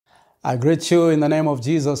I greet you in the name of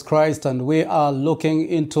Jesus Christ, and we are looking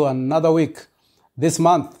into another week. This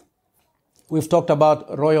month, we've talked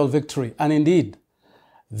about royal victory, and indeed,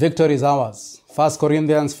 victory is ours. 1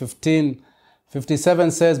 Corinthians 15:57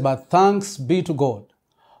 says, "But thanks be to God,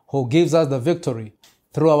 who gives us the victory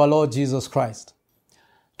through our Lord Jesus Christ."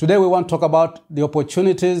 Today, we want to talk about the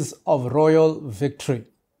opportunities of royal victory.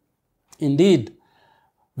 Indeed,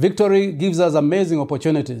 victory gives us amazing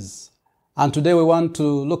opportunities. And today we want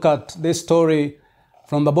to look at this story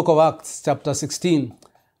from the book of Acts, chapter 16,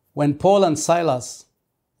 when Paul and Silas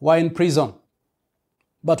were in prison.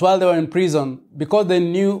 But while they were in prison, because they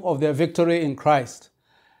knew of their victory in Christ,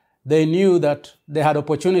 they knew that they had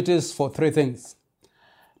opportunities for three things.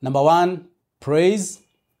 Number one, praise.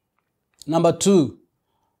 Number two,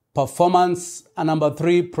 performance. And number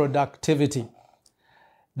three, productivity.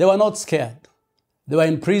 They were not scared. They were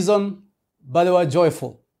in prison, but they were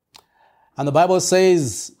joyful. And the Bible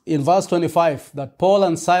says in verse 25 that Paul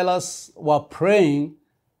and Silas were praying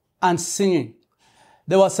and singing.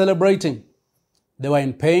 They were celebrating. They were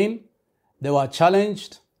in pain. They were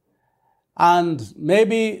challenged. And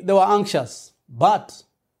maybe they were anxious. But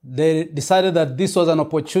they decided that this was an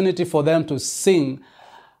opportunity for them to sing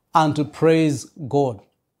and to praise God.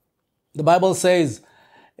 The Bible says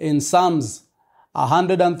in Psalms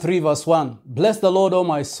 103 verse 1, "Bless the Lord, O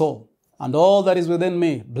my soul, and all that is within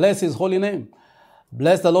me. Bless his holy name.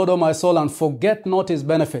 Bless the Lord, O my soul, and forget not his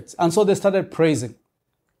benefits." And so they started praising.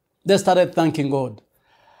 They started thanking God.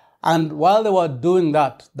 And while they were doing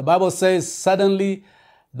that, the Bible says suddenly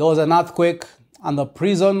there was an earthquake and the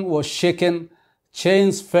prison was shaken.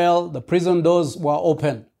 Chains fell. The prison doors were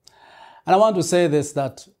open. And I want to say this,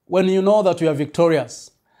 that when you know that you are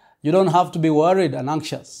victorious, you don't have to be worried and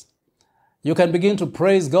anxious. You can begin to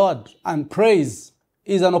praise God, and praise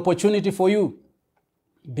is an opportunity for you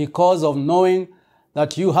because of knowing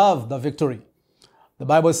that you have the victory. The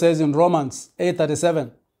Bible says in Romans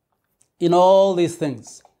 8:37, "In all these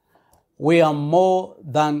things, we are more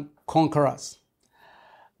than conquerors."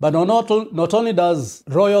 But not only does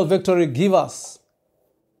royal victory give us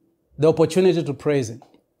the opportunity to praise Him,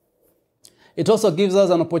 it also gives us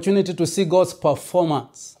an opportunity to see God's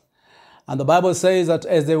performance. And the Bible says that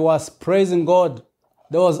as they were praising God,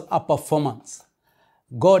 there was a performance.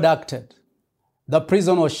 God acted. The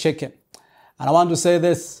prison was shaken. And I want to say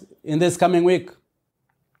this, in this coming week,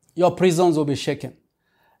 your prisons will be shaken.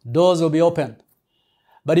 Doors will be opened.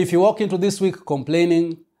 But if you walk into this week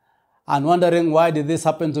complaining and wondering, why did this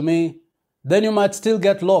happen to me? Then you might still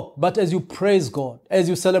get locked. But as you praise God, as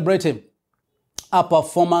you celebrate Him, a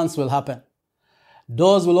performance will happen.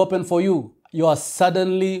 Doors will open for you. Your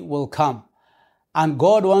suddenly will come. And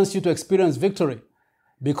God wants you to experience victory,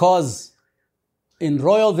 because in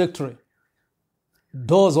royal victory,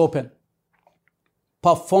 doors open.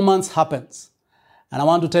 Performance happens. And I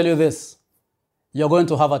want to tell you this, you're going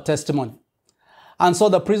to have a testimony. And so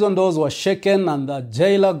the prison doors were shaken and the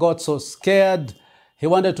jailer got so scared, he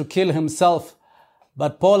wanted to kill himself.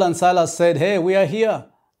 But Paul and Silas said, "Hey, we are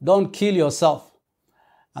here. Don't kill yourself."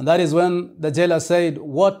 And that is when the jailer said,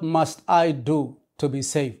 "What must I do to be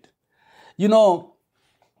saved?" You know,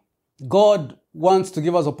 God wants to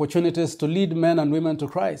give us opportunities to lead men and women to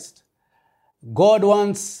Christ. God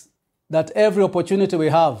wants that every opportunity we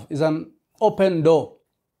have is an open door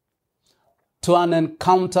to an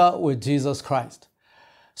encounter with Jesus Christ.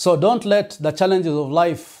 So don't let the challenges of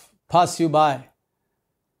life pass you by.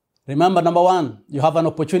 Remember, number one, you have an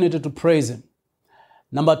opportunity to praise Him.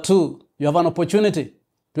 Number two, you have an opportunity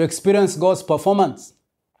to experience God's performance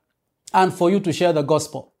and for you to share the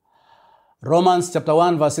gospel. Romans chapter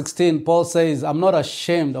 1 verse 16, Paul says, "I'm not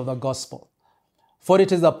ashamed of the gospel, for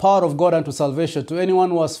it is the power of God unto salvation to anyone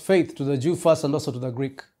who has faith, to the Jew first and also to the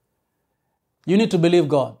Greek." You need to believe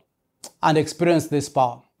God and experience this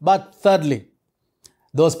power. But thirdly,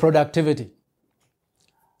 there was productivity.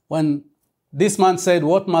 When this man said,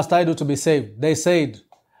 "What must I do to be saved?" they said,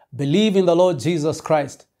 "Believe in the Lord Jesus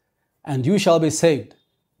Christ, and you shall be saved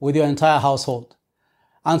with your entire household."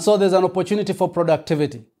 And so there's an opportunity for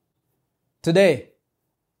productivity. Today,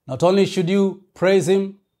 not only should you praise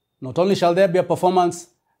Him, not only shall there be a performance,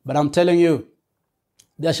 but I'm telling you,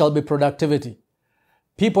 there shall be productivity.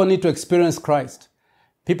 People need to experience Christ.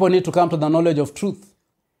 People need to come to the knowledge of truth.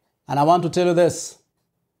 And I want to tell you this,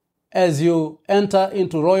 as you enter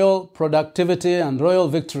into royal productivity and royal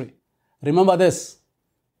victory, remember this,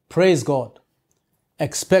 praise God,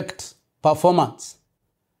 expect performance.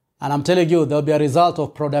 And I'm telling you, there'll be a result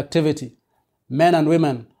of productivity. Men and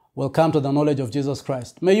women will come to the knowledge of Jesus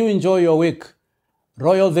Christ. May you enjoy your week.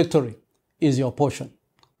 Royal victory is your portion.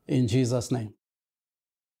 In Jesus' name.